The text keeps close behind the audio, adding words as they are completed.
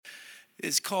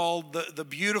is called the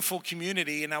Beautiful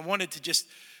Community. And I wanted to just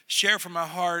share from my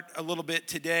heart a little bit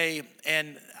today.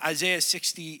 And Isaiah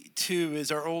 62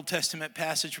 is our Old Testament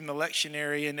passage from the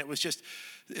lectionary, and it was just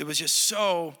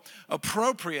so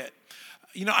appropriate.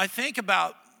 You know, I think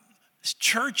about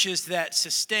churches that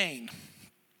sustain.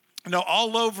 You know,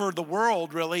 all over the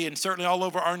world, really, and certainly all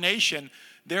over our nation,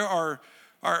 there are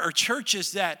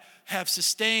churches that have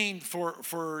sustained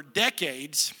for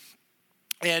decades.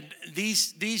 And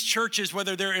these churches,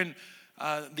 whether they're in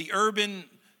the urban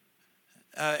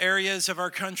areas of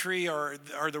our country or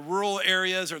the rural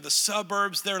areas or the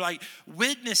suburbs, they're like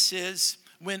witnesses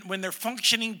when they're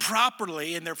functioning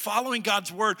properly and they're following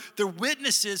God's word. They're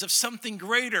witnesses of something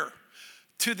greater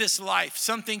to this life,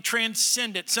 something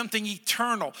transcendent, something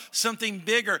eternal, something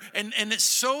bigger. And it's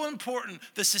so important.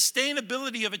 The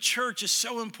sustainability of a church is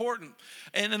so important.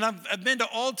 And I've been to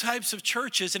all types of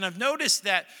churches, and I've noticed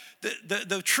that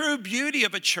the true beauty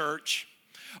of a church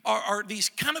are these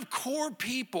kind of core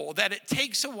people that it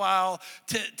takes a while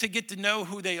to get to know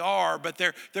who they are, but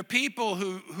they're people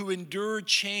who endure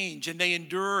change, and they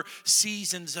endure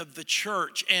seasons of the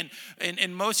church, and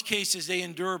in most cases they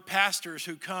endure pastors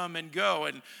who come and go,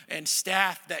 and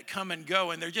staff that come and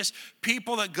go, and they're just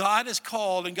people that God has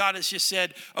called, and God has just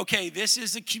said, okay, this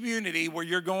is a community where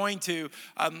you're going to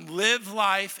live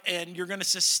life, and you're going to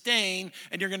sustain,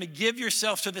 and you're going to give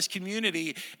yourself to this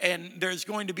community, and there's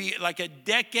going to be like a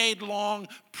decade-long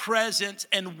presence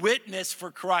and witness for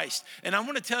Christ. And I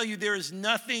want to tell you, there is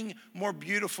nothing more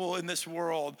beautiful in this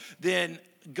world than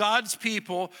God's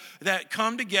people that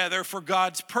come together for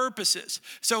God's purposes.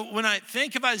 So when I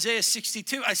think of Isaiah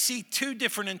 62, I see two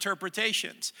different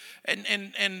interpretations. And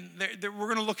we're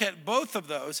going to look at both of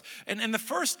those. And the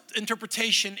first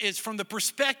interpretation is from the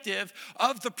perspective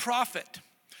of the prophet.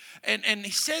 And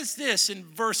he says this in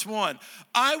verse 1,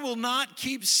 I will not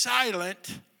keep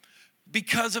silent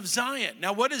because of Zion.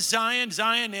 Now, what is Zion?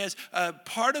 Zion is a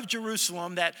part of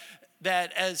Jerusalem that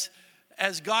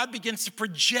as God begins to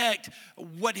project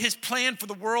what his plan for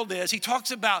the world is, he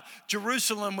talks about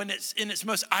Jerusalem when it's in its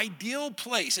most ideal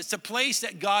place. It's a place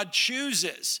that God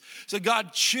chooses. So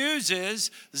God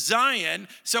chooses Zion.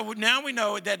 So now we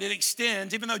know that it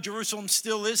extends, even though Jerusalem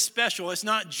still is special. It's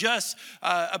not just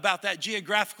about that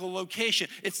geographical location.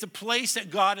 It's the place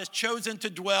that God has chosen to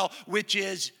dwell, which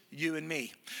is you and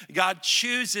me. God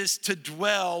chooses to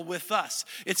dwell with us.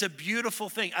 It's a beautiful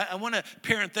thing. I want to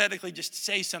parenthetically just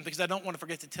say something because I don't want to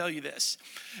forget to tell you this.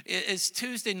 It's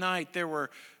Tuesday night. There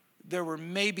were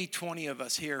maybe 20 of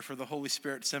us here for the Holy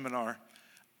Spirit seminar.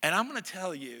 And I'm going to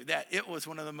tell you that it was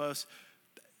one of the most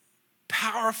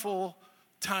powerful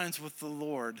times with the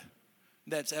Lord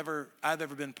I've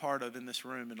ever been part of in this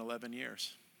room in 11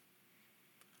 years.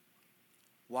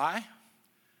 Why?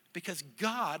 Because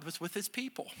God was with his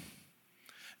people.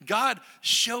 God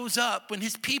shows up when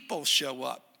his people show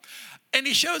up. And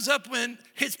he shows up when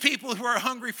his people who are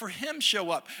hungry for him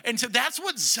show up. And so that's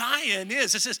what Zion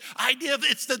is. It's this idea of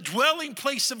it's the dwelling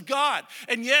place of God.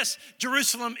 And yes,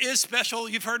 Jerusalem is special.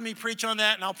 You've heard me preach on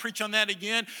that, and I'll preach on that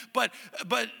again. But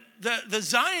the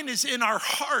Zion is in our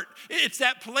heart. It's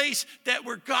that place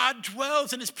where God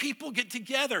dwells and his people get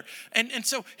together. And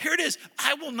so here it is.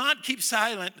 I will not keep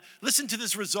silent. Listen to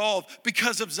this resolve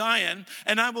because of Zion.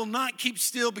 And I will not keep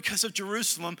still because of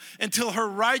Jerusalem until her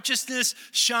righteousness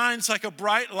shines like a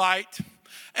bright light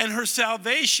and her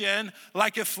salvation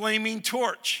like a flaming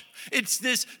torch. It's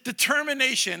this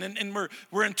determination, and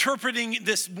we're interpreting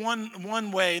this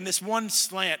one way, in this one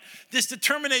slant, this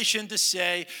determination to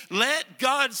say, let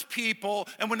God's people,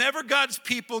 and whenever God's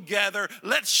people gather,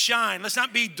 let's shine. Let's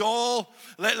not be dull.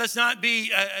 Let's not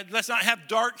have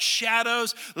dark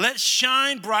shadows. Let's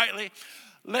shine brightly.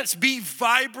 Let's be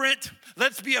vibrant.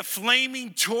 Let's be a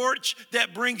flaming torch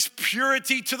that brings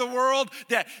purity to the world,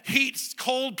 that heats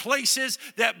cold places,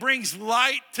 that brings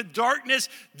light to darkness.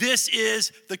 This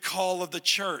is the call of the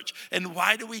church. And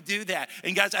why do we do that?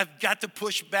 And guys, I've got to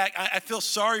push back. I feel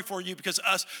sorry for you because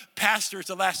us pastors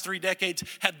the last 3 decades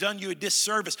have done you a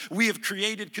disservice. We have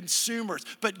created consumers,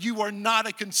 but you are not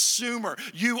a consumer.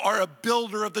 You are a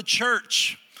builder of the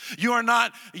church. You are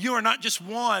not just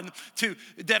one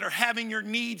that are having your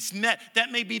needs met.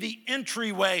 That may be the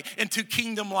entryway into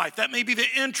kingdom life. That may be the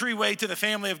entryway to the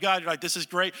family of God. You're like, this is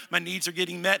great. My needs are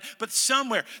getting met. But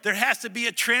somewhere there has to be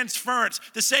a transference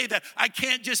to say that I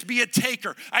can't just be a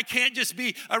taker. I can't just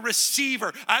be a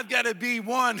receiver. I've got to be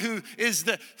one who is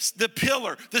the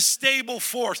pillar, the stable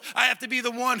force. I have to be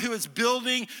the one who is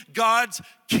building God's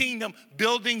kingdom,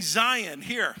 building Zion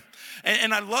here.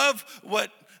 And I love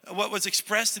what what was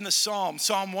expressed in the Psalm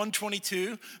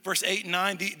 122, verse 8 and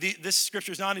 9. This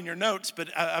scripture is not in your notes, but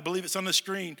I believe it's on the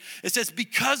screen. It says,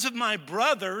 because of my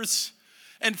brothers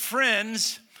and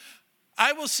friends,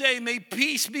 I will say, may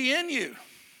peace be in you.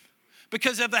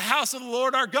 Because of the house of the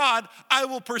Lord our God, I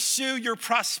will pursue your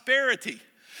prosperity.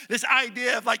 This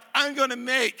idea of like, I'm going to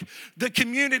make the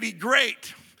community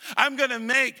great. I'm going to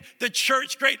make the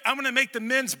church great. I'm going to make the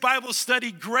men's Bible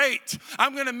study great.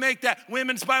 I'm going to make that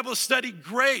women's Bible study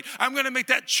great. I'm going to make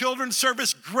that children's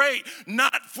service great.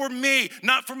 Not for me,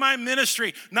 not for my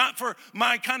ministry, not for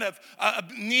my kind of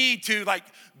need to like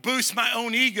boost my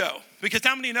own ego. Because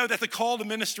how many know that the call to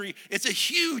ministry, it's a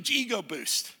huge ego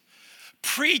boost.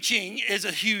 Preaching is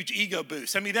a huge ego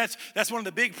boost. I mean, that's one of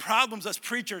the big problems us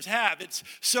preachers have. It's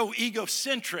so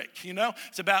egocentric, you know?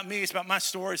 It's about me, it's about my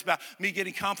story, it's about me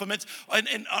getting compliments.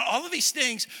 And all of these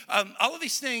things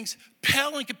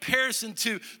pale in comparison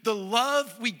to the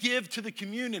love we give to the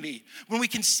community. When we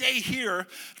can say here,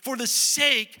 for the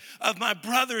sake of my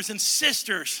brothers and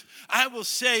sisters, I will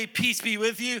say, peace be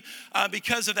with you.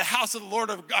 Because of the house of the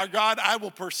Lord of our God, I will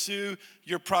pursue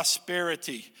your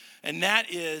prosperity. And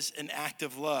that is an act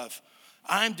of love.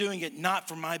 I'm doing it not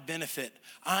for my benefit.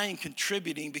 I am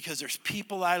contributing because there's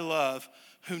people I love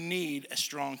who need a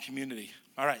strong community.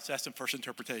 All right, so that's the first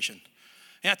interpretation.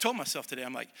 And I told myself today,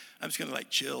 I'm just going to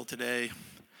chill today.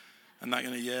 I'm not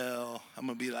going to yell. I'm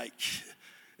going to be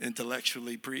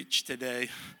intellectually preach today.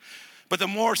 But the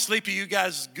more sleepy you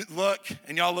guys look,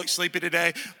 and y'all look sleepy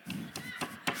today,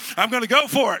 I'm going to go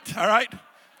for it, all right?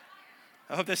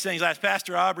 I hope this thing's last.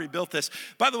 Pastor Aubrey built this.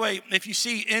 By the way, if you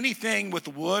see anything with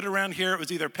wood around here, it was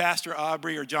either Pastor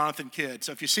Aubrey or Jonathan Kidd.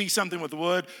 So if you see something with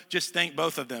wood, just thank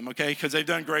both of them, okay? Because they've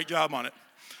done a great job on it.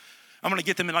 I'm going to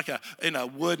get them in a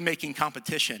wood making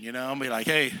competition, you know? I'm going to be like,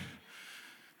 hey,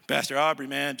 Pastor Aubrey,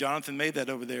 man, Jonathan made that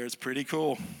over there. It's pretty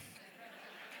cool.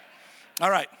 All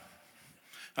right,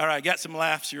 got some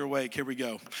laughs. You're awake. Here we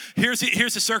go. Here's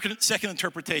the second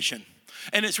interpretation.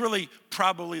 And it's really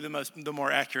probably the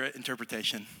more accurate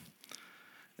interpretation.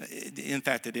 In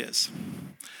fact, it is.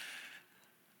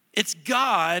 It's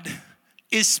God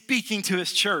is speaking to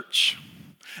his church.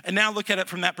 And now look at it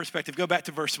from that perspective. Go back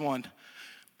to verse 1.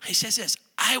 He says this,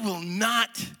 I will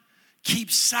not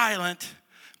keep silent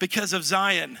because of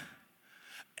Zion.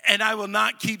 And I will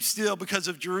not keep still because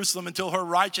of Jerusalem until her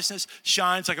righteousness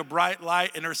shines like a bright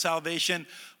light and her salvation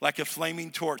like a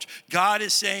flaming torch. God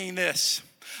is saying this.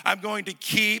 I'm going to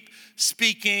keep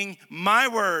speaking my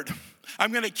word.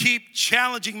 I'm going to keep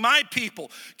challenging my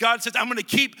people. God says, I'm going to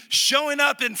keep showing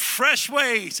up in fresh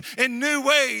ways, in new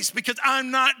ways, because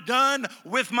I'm not done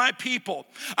with my people.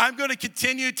 I'm going to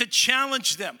continue to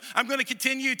challenge them. I'm going to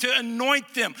continue to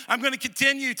anoint them. I'm going to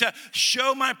continue to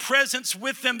show my presence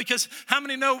with them, because how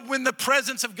many know when the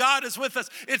presence of God is with us,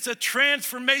 it's a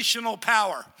transformational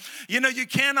power. You know, you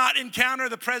cannot encounter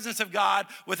the presence of God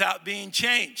without being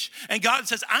changed. And God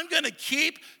says, I'm going to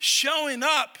keep showing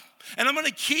up. And I'm going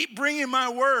to keep bringing my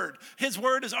word. His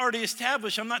word is already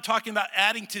established. I'm not talking about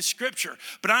adding to scripture,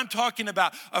 but I'm talking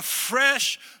about a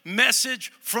fresh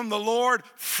message from the Lord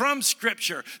from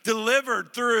scripture,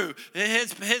 delivered through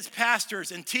his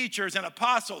pastors and teachers and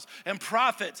apostles and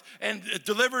prophets, and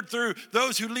delivered through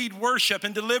those who lead worship,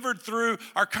 and delivered through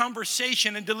our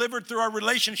conversation, and delivered through our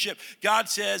relationship. God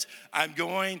says, I'm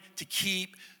going to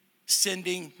keep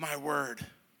sending my word.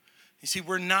 You see,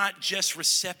 we're not just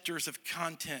receptors of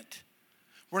content.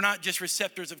 We're not just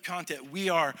receptors of content. We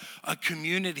are a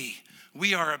community.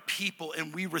 We are a people,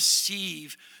 and we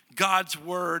receive God's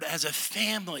word as a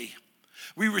family.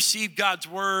 We receive God's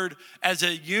word as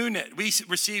a unit. We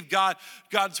receive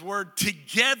God's word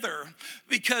together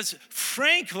because,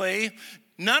 frankly,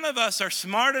 none of us are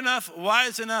smart enough,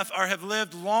 wise enough, or have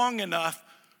lived long enough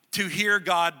to hear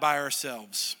God by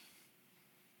ourselves.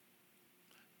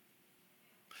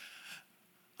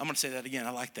 I'm going to say that again.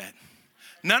 I like that.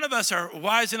 None of us are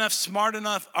wise enough, smart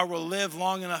enough, or will live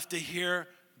long enough to hear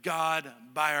God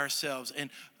by ourselves. And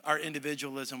our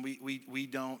individualism, we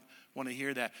don't want to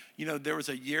hear that. You know, there was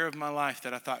a year of my life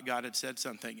that I thought God had said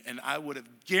something, and I would have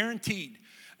guaranteed,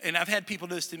 and I've had people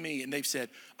do this to me, and they've said,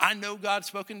 I know God's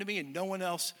spoken to me, and no one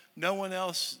else,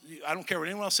 I don't care what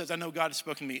anyone else says, I know God has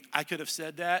spoken to me. I could have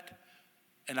said that,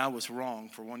 and I was wrong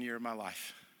for 1 year of my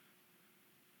life.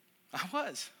 I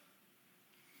was.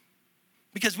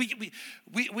 Because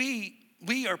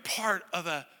we are part of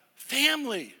a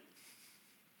family.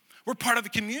 We're part of a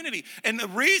community. And the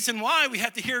reason why we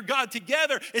have to hear God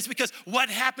together is because what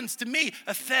happens to me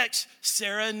affects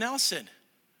Sarah and Nelson.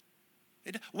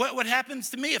 What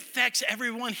happens to me affects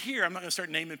everyone here. I'm not going to start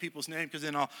naming people's names because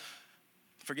then I'll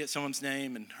forget someone's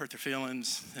name and hurt their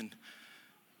feelings. And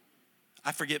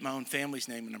I forget my own family's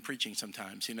name when I'm preaching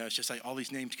sometimes. It's just like all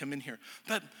these names come in here.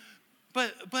 But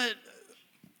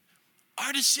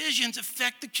our decisions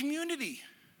affect the community.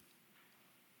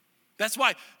 That's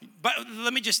why, but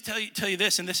let me just tell you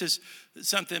this, and this is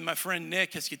something my friend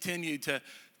Nick has continued to,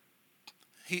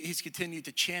 he's continued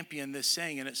to champion this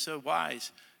saying, and it's so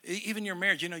wise. Even your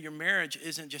marriage, your marriage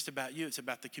isn't just about you, it's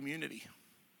about the community.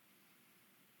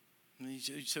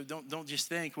 So don't just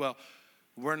think, well,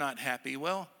 we're not happy.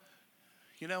 Well,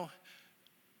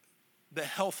 the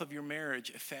health of your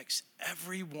marriage affects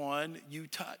everyone you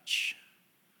touch.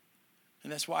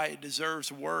 And that's why it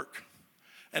deserves work.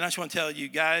 And I just want to tell you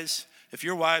guys, if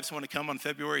your wives want to come on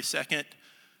February 2nd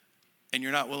and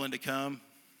you're not willing to come,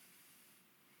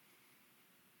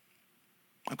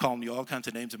 I'm calling you all kinds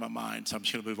of names in my mind, so I'm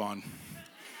just going to move on.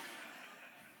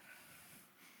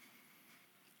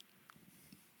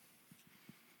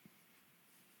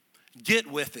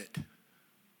 Get with it.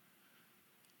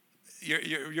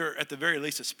 You're at the very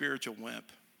least a spiritual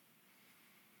wimp.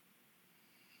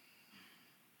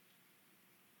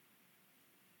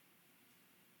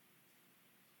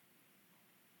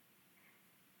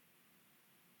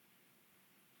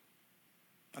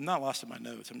 I'm not lost in my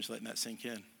notes. I'm just letting that sink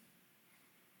in.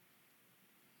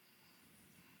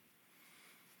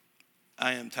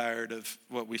 I am tired of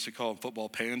what we used to call in football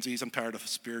pansies. I'm tired of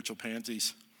spiritual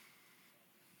pansies.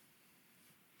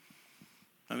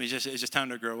 It's just time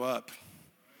to grow up.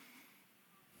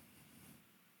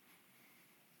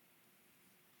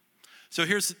 So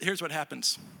here's what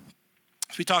happens.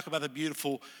 As we talk about the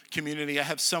beautiful community, I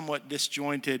have somewhat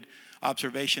disjointed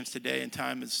observations today, and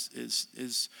time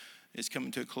is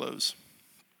coming to a close.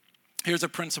 Here's a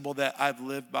principle that I've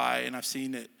lived by, and I've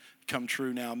seen it come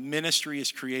true now. Ministry is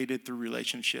created through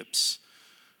relationships.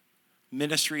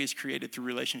 Ministry is created through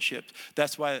relationships.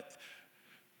 That's why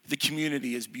the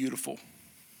community is beautiful.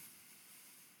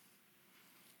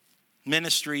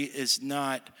 Ministry is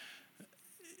not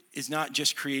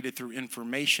just created through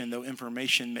information, though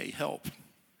information may help.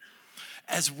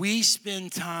 As we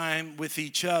spend time with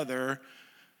each other,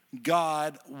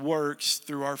 God works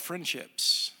through our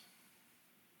friendships.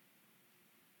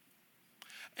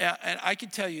 And I can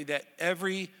tell you that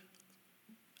every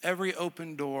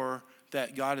open door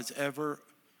that God has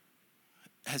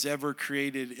ever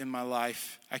created in my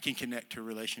life, I can connect to a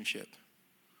relationship.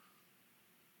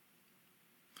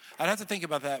 I'd have to think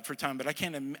about that for a time, but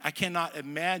I cannot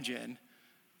imagine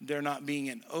there not being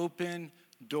an open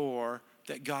door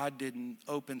that God didn't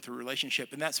open through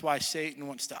relationship. And that's why Satan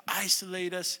wants to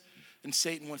isolate us, and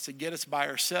Satan wants to get us by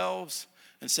ourselves,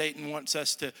 and Satan wants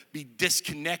us to be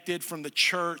disconnected from the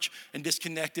church and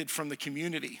disconnected from the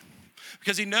community.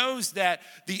 Because he knows that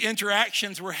the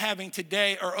interactions we're having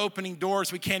today are opening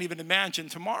doors we can't even imagine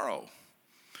tomorrow.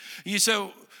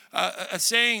 A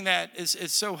saying that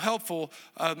is so helpful,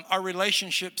 our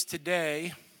relationships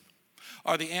today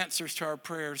are the answers to our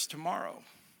prayers tomorrow.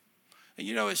 And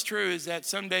it's true is that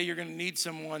someday you're going to need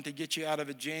someone to get you out of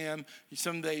a jam.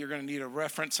 Someday you're going to need a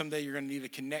reference. Someday you're going to need a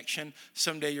connection.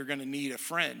 Someday you're going to need a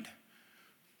friend.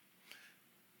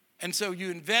 And so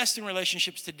you invest in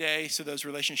relationships today so those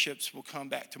relationships will come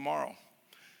back tomorrow.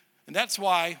 And that's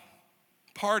why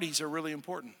parties are really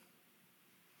important.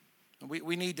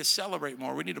 We need to celebrate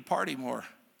more. We need to party more.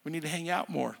 We need to hang out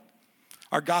more.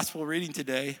 Our gospel reading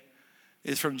today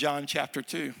is from John chapter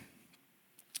 2.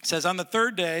 It says, on the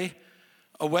third day,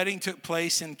 a wedding took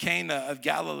place in Cana of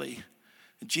Galilee.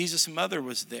 Jesus' mother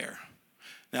was there.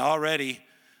 Now already,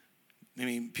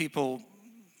 people,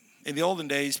 in the olden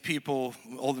days,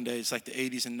 like the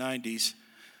 80s and 90s,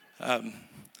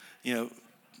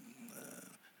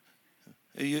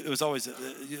 it was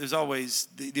always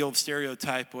the old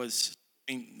stereotype was,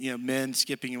 men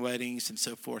skipping weddings and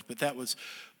so forth. But that was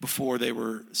before they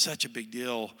were such a big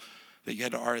deal that you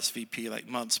had to RSVP like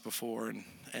months before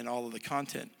and all of the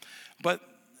content. But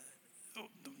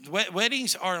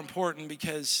weddings are important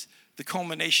because the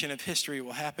culmination of history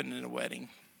will happen in a wedding.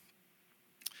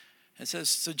 It says,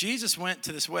 so Jesus went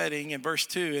to this wedding in verse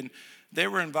 2, and they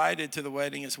were invited to the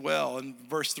wedding as well. In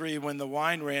verse 3, when the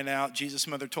wine ran out, Jesus'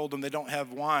 mother told them they don't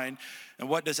have wine. And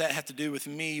what does that have to do with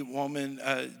me, woman?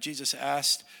 Jesus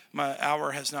asked, my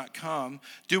hour has not come.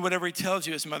 Do whatever he tells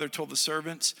you, his mother told the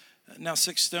servants. Now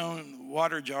 6 stone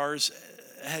water jars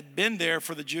had been there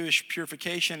for the Jewish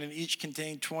purification, and each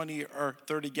contained 20 or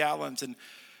 30 gallons. And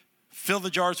fill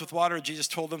the jars with water, Jesus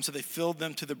told them, so they filled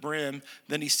them to the brim.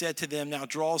 Then he said to them, now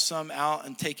draw some out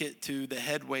and take it to the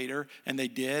head waiter. And they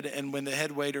did. And when the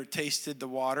head waiter tasted the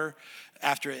water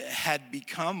after it had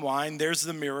become wine, there's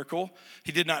the miracle.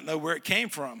 He did not know where it came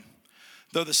from.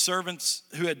 Though the servants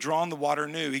who had drawn the water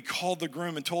knew, he called the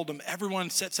groom and told him, everyone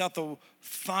sets out the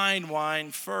fine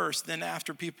wine first, then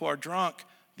after people are drunk,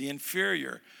 the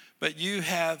inferior. But you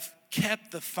have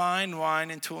kept the fine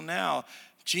wine until now.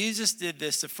 Jesus did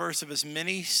this, the first of his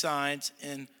many signs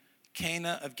in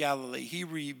Cana of Galilee. He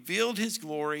revealed his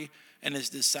glory, and his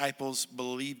disciples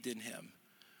believed in him.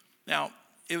 Now,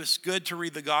 it was good to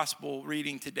read the gospel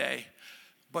reading today.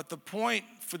 But the point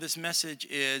for this message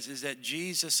is that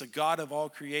Jesus, a God of all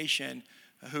creation,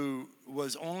 who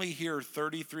was only here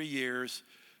 33 years,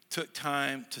 took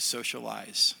time to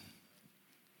socialize.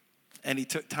 And he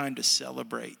took time to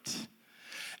celebrate.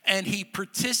 And he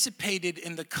participated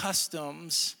in the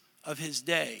customs of his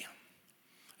day.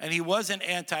 And he wasn't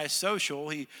antisocial.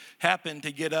 He happened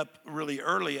to get up really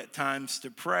early at times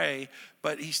to pray,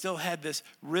 but he still had this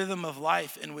rhythm of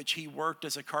life in which he worked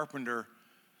as a carpenter.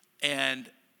 And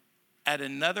at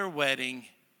another wedding,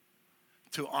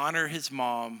 to honor his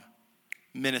mom,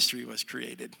 ministry was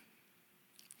created.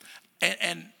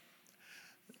 And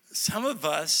some of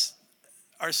us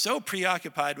are so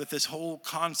preoccupied with this whole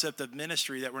concept of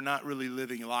ministry that we're not really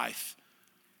living life.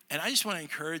 And I just want to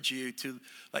encourage you to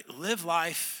live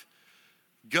life,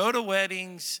 go to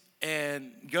weddings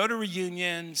and go to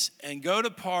reunions and go to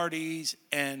parties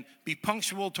and be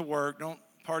punctual to work. Don't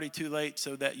party too late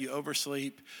so that you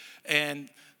oversleep, and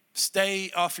stay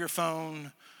off your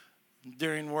phone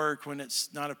during work when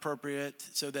it's not appropriate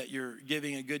so that you're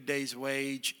giving a good day's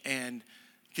wage, and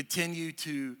continue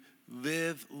to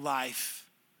live life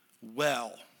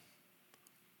well.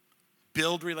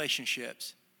 Build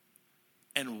relationships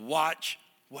and watch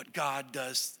what God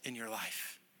does in your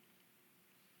life.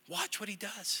 Watch what he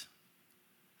does.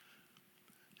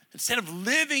 Instead of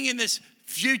living in this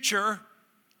future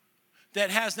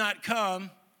that has not come,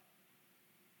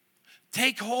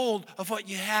 take hold of what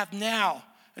you have now,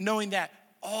 and knowing that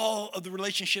all of the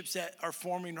relationships that are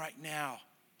forming right now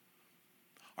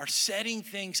are setting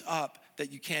things up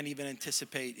that you can't even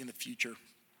anticipate in the future.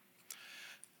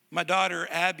 My daughter,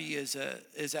 Abby, is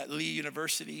at Lee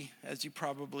University, as you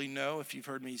probably know if you've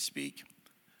heard me speak.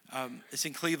 It's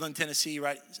in Cleveland, Tennessee,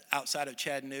 right outside of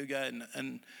Chattanooga.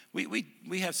 And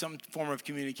we have some form of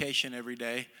communication every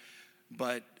day,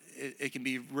 but it can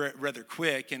be rather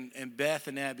quick. And Beth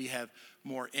and Abby have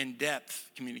more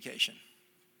in-depth communication.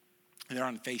 And they're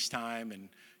on FaceTime and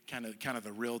kind of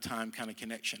a real-time kind of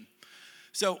connection.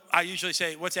 So I usually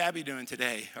say, what's Abby doing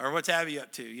today? Or what's Abby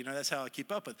up to? You know, that's how I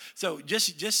keep up with. So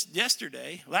just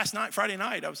yesterday, last night, Friday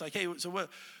night, I was like, hey, so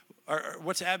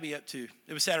what's Abby up to?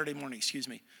 It was Saturday morning, excuse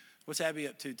me. What's Abby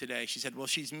up to today? She said, well,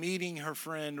 she's meeting her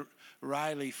friend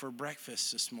Riley for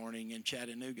breakfast this morning in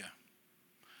Chattanooga.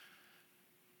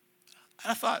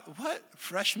 I thought, what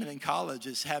freshman in college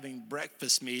is having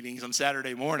breakfast meetings on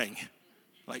Saturday morning?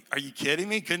 Like, are you kidding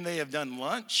me? Couldn't they have done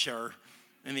lunch or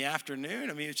in the afternoon?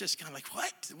 I mean, it's just kind of like,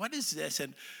 what is this?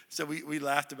 And so we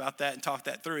laughed about that and talked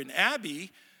that through. And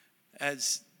Abby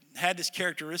has had this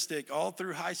characteristic all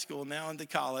through high school, now into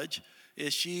college,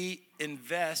 is she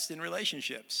invests in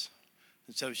relationships.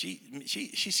 And so she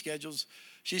schedules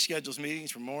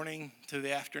meetings from morning to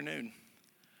the afternoon.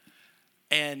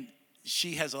 And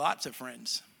she has lots of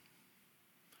friends.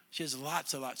 She has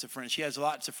lots of friends. She has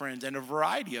lots of friends, and a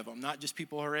variety of them, not just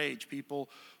people her age, people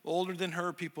older than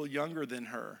her, people younger than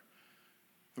her.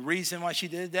 The reason why she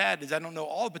did that is I don't know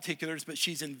all the particulars, but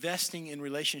she's investing in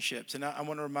relationships. And I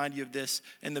want to remind you of this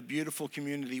in the beautiful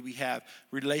community we have.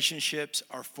 Relationships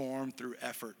are formed through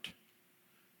effort.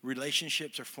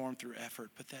 Relationships are formed through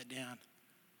effort. Put that down.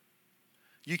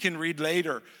 You can read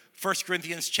later, 1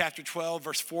 Corinthians chapter 12,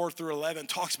 verse 4 through 11,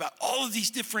 talks about all of these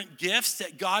different gifts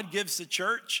that God gives the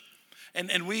church.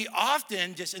 And we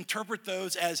often just interpret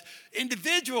those as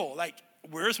individual, like,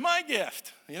 where's my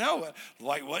gift? You know,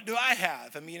 like, what do I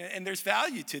have? I mean, and there's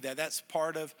value to that. That's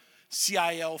part of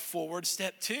CIL Forward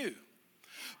Step 2.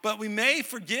 But we may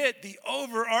forget the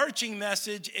overarching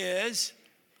message is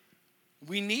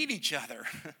we need each other.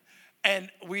 And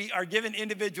we are given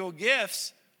individual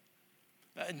gifts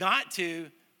not to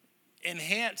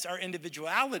enhance our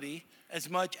individuality as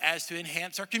much as to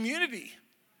enhance our community.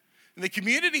 And the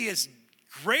community is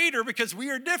greater because we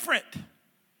are different.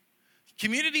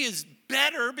 Community is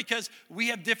better because we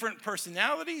have different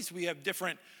personalities, we have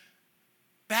different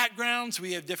backgrounds,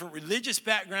 we have different religious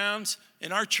backgrounds.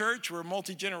 In our church, we're a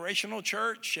multi-generational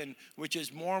church, and which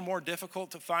is more and more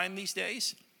difficult to find these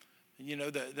days. You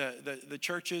know, the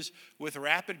churches with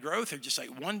rapid growth are just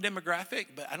like one demographic,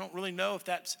 but I don't really know if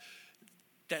that's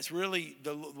really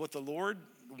what the Lord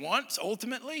wants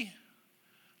ultimately.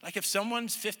 Like if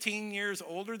someone's 15 years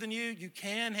older than you, you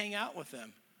can hang out with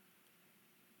them.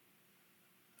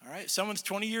 All right? right? If someone's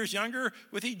 20 years younger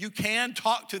with you, you can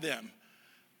talk to them.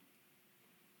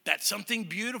 That's something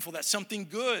beautiful. That's something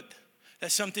good.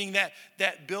 That's something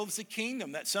that builds the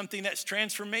kingdom. That's something that's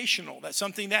transformational. That's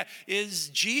something that is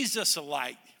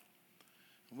Jesus-alike.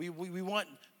 We want,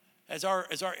 as our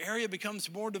area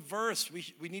becomes more diverse,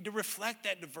 we need to reflect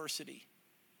that diversity.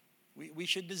 We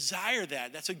should desire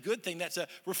that. That's a good thing. That's a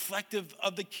reflective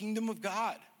of the kingdom of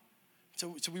God.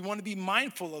 So we want to be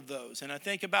mindful of those. And I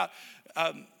think about,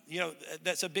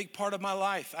 that's a big part of my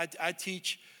life. I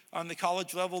teach on the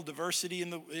college level diversity in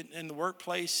the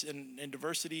workplace and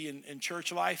diversity in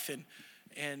church life.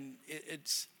 And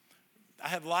it's I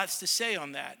have lots to say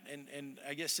on that. And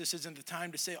I guess this isn't the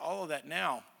time to say all of that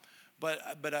now. But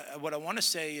what I want to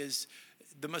say is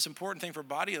the most important thing for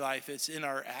body life is in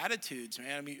our attitudes,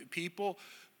 man. I mean, people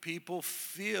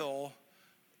feel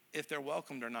if they're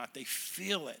welcomed or not. They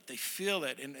feel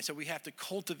it. And so we have to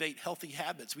cultivate healthy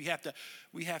habits. We have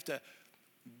to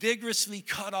vigorously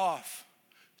cut off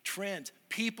trends.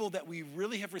 People that we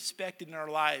really have respected in our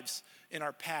lives in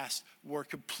our past were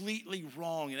completely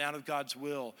wrong and out of God's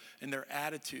will in their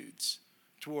attitudes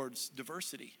towards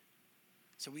diversity.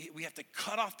 So we have to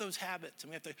cut off those habits,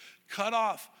 and we have to cut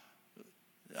off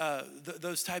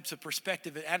those types of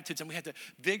perspective and attitudes, and we have to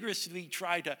vigorously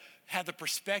try to have the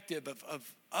perspective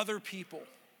of other people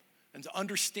and to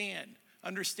understand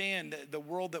the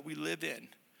world that we live in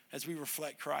as we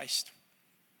reflect Christ.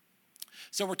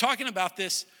 So we're talking about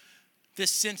this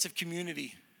sense of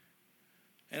community,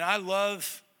 and I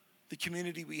love the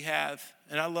community we have,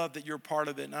 and I love that you're part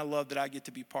of it, and I love that I get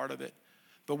to be part of it.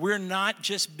 But we're not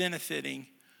just benefiting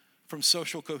from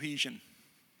social cohesion.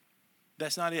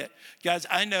 That's not it. Guys,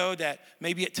 I know that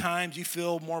maybe at times you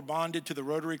feel more bonded to the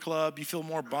Rotary Club. You feel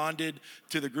more bonded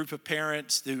to the group of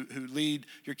parents who lead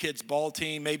your kid's ball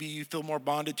team. Maybe you feel more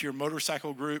bonded to your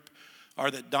motorcycle group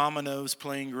or that Domino's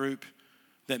playing group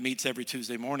that meets every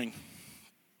Tuesday morning.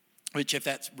 Which, if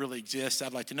that really exists,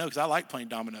 I'd like to know, because I like playing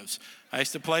Domino's. I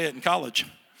used to play it in college.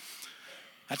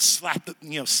 I'd slap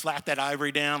that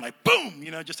ivory down, like boom,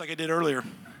 just like I did earlier.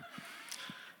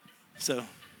 So,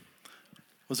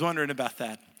 was wondering about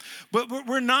that. But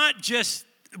we're not just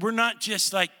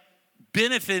like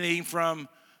benefiting from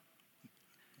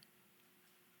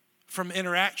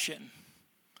interaction,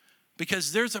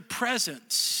 because there's a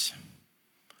presence.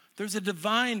 There's a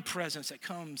divine presence that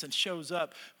comes and shows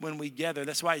up when we gather.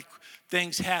 That's why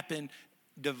things happen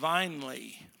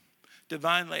divinely.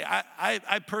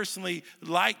 I personally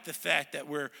like the fact that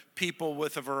we're people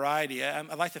with a variety. I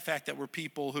like the fact that we're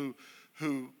people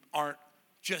who aren't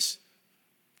just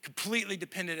completely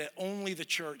dependent at only the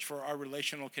church for our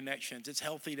relational connections. It's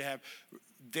healthy to have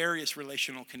various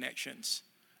relational connections,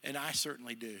 and I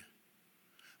certainly do.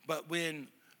 But when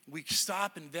we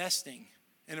stop investing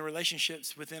in the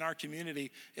relationships within our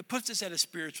community, it puts us at a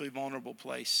spiritually vulnerable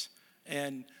place.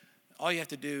 And all you have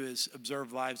to do is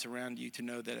observe lives around you to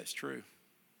know that it's true.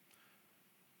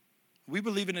 We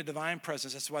believe in a divine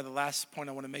presence. That's why the last point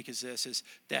I want to make is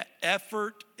that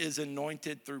effort is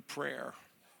anointed through prayer.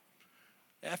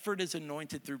 Effort is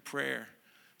anointed through prayer.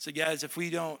 So guys, if we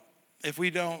don't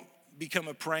become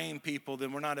a praying people,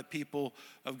 then we're not a people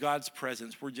of God's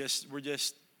presence. We're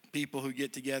just people who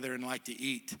get together and like to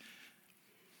eat.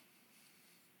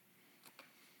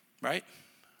 Right?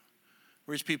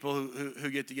 We're just people who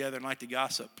get together and like to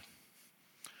gossip.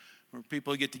 We're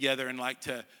people who get together and like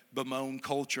to bemoan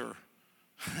culture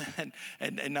and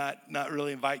not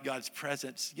really invite God's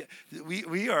presence.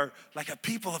 We are like a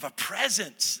people of a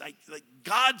presence. Like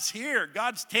God's here.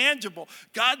 God's tangible.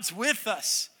 God's with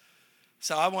us.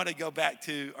 So I want to go back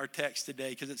to our text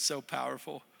today because it's so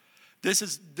powerful. This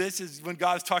is when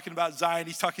God's talking about Zion.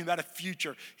 He's talking about a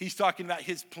future. He's talking about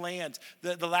his plans.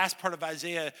 The last part of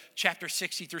Isaiah chapter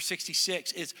 60 through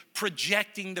 66 is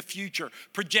projecting the future,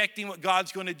 projecting what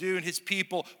God's going to do in his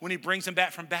people when he brings them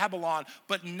back from Babylon.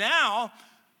 But now,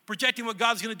 projecting what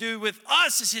God's going to do with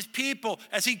us as his people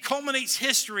as he culminates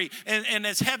history and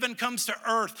as heaven comes to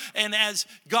earth and as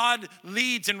God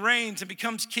leads and reigns and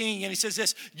becomes king. And he says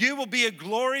this, you will be a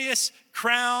glorious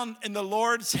crown in the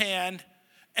Lord's hand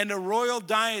and a royal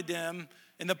diadem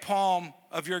in the palm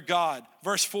of your God.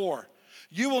 Verse 4,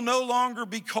 you will no longer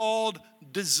be called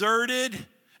deserted,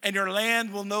 and your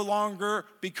land will no longer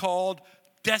be called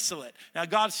desolate. Now,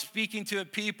 God's speaking to a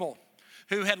people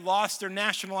who had lost their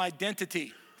national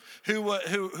identity,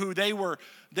 who they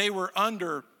were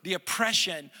under the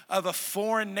oppression of a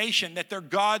foreign nation, that their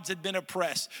gods had been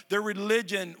oppressed. Their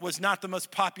religion was not the most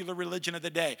popular religion of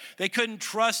the day. They couldn't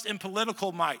trust in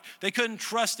political might. They couldn't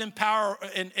trust in power,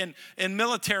 in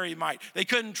military might. They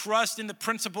couldn't trust in the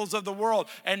principles of the world.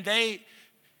 And they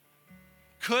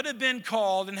could have been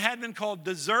called and had been called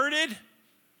deserted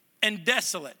and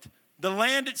desolate. The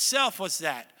land itself was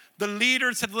that. The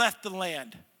leaders had left the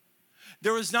land.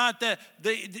 There was not the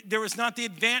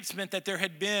advancement that there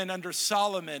had been under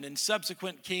Solomon and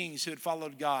subsequent kings who had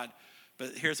followed God.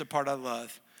 But here's a part I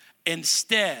love.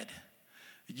 Instead,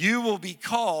 you will be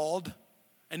called,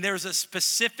 and there's a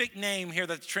specific name here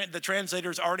that the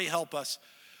translators already help us.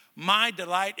 My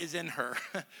delight is in her.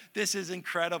 This is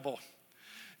incredible.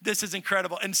 This is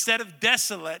incredible. Instead of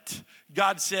desolate,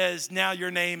 God says, now your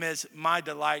name is my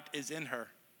delight is in her.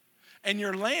 And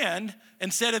your land,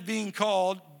 instead of being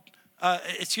called,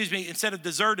 instead of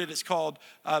deserted, it's called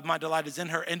my delight is in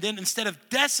her. And then instead of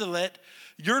desolate,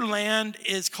 your land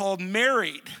is called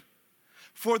married.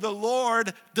 For the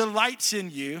Lord delights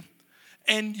in you,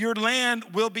 and your land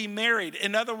will be married.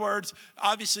 In other words,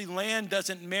 obviously land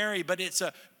doesn't marry, but it's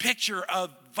a picture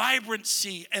of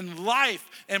vibrancy and life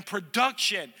and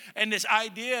production. And this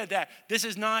idea that this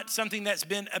is not something that's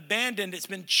been abandoned, it's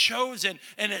been chosen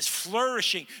and it's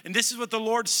flourishing. And this is what the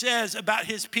Lord says about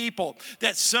his people,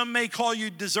 that some may call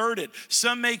you deserted,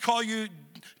 some may call you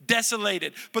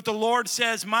desolated. But the Lord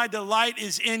says, my delight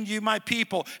is in you, my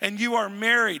people, and you are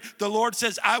married. The Lord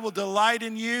says, I will delight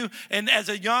in you. And as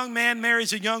a young man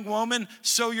marries a young woman,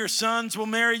 so your sons will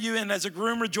marry you. And as a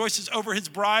groom rejoices over his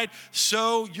bride,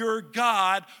 so your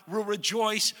God will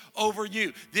rejoice over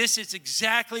you. This is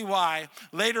exactly why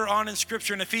later on in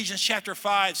Scripture, in Ephesians chapter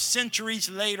 5, centuries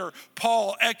later,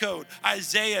 Paul echoed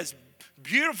Isaiah's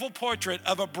beautiful portrait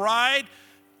of a bride,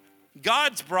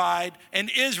 God's bride, and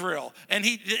Israel. And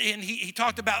he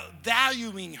talked about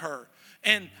valuing her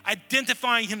and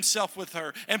identifying himself with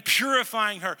her and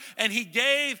purifying her. And he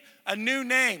gave a new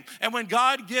name. And when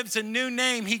God gives a new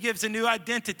name, he gives a new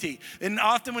identity. And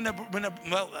often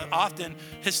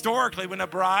historically, when a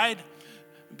bride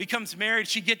becomes married,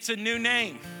 she gets a new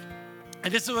name.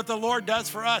 And this is what the Lord does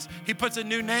for us. He puts a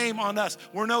new name on us.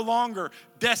 We're no longer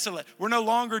desolate. We're no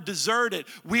longer deserted.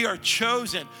 We are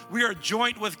chosen. We are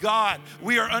joint with God.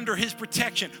 We are under his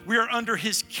protection. We are under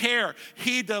his care.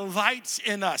 He delights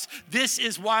in us. This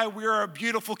is why we are a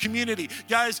beautiful community.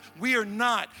 Guys, we are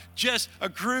not just a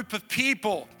group of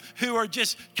people who are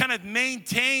just kind of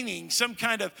maintaining some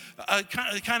kind of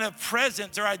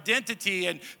presence or identity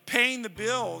and paying the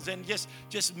bills and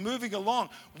just moving along.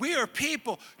 We are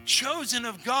people chosen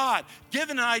of God,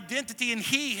 given an identity, and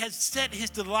he has set his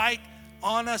delight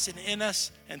on us and in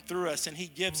us and through us, and he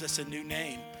gives us a new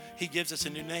name. He gives us a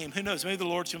new name. Who knows? Maybe the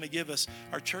Lord's going to give us,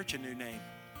 our church, a new name.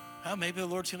 Oh, maybe the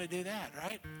Lord's going to do that,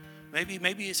 right?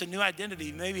 Maybe it's a new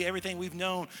identity. Maybe everything we've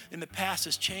known in the past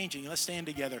is changing. Let's stand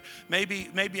together. Maybe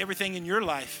everything in your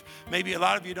life. Maybe a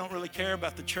lot of you don't really care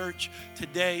about the church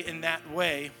today in that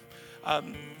way.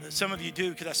 Some of you do,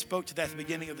 because I spoke to that at the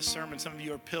beginning of the sermon. Some of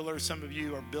you are pillars, some of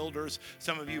you are builders,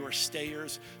 some of you are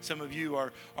stayers, some of you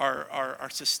are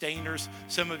sustainers,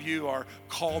 some of you are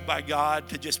called by God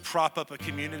to just prop up a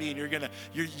community, and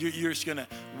you're just gonna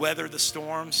weather the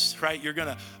storms, right? You're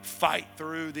gonna fight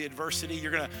through the adversity.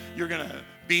 You're gonna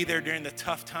be there during the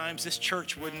tough times. This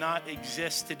church would not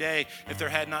exist today if there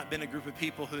had not been a group of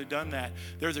people who had done that.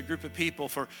 There's a group of people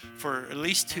for at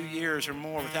least 2 years or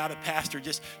more without a pastor,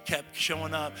 just kept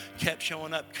showing up,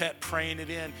 kept praying it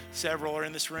in. Several are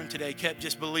in this room today, kept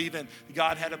just believing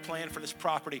God had a plan for this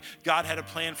property. God had a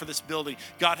plan for this building.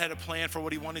 God had a plan for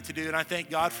what he wanted to do, and I thank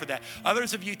God for that.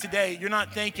 Others of you today, you're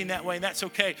not thinking that way, and that's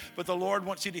okay, but the Lord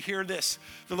wants you to hear this.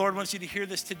 The Lord wants you to hear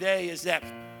this today, is that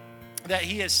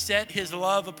he has set his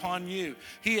love upon you.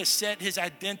 He has set his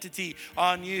identity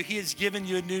on you. He has given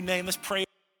you a new name. Let's pray.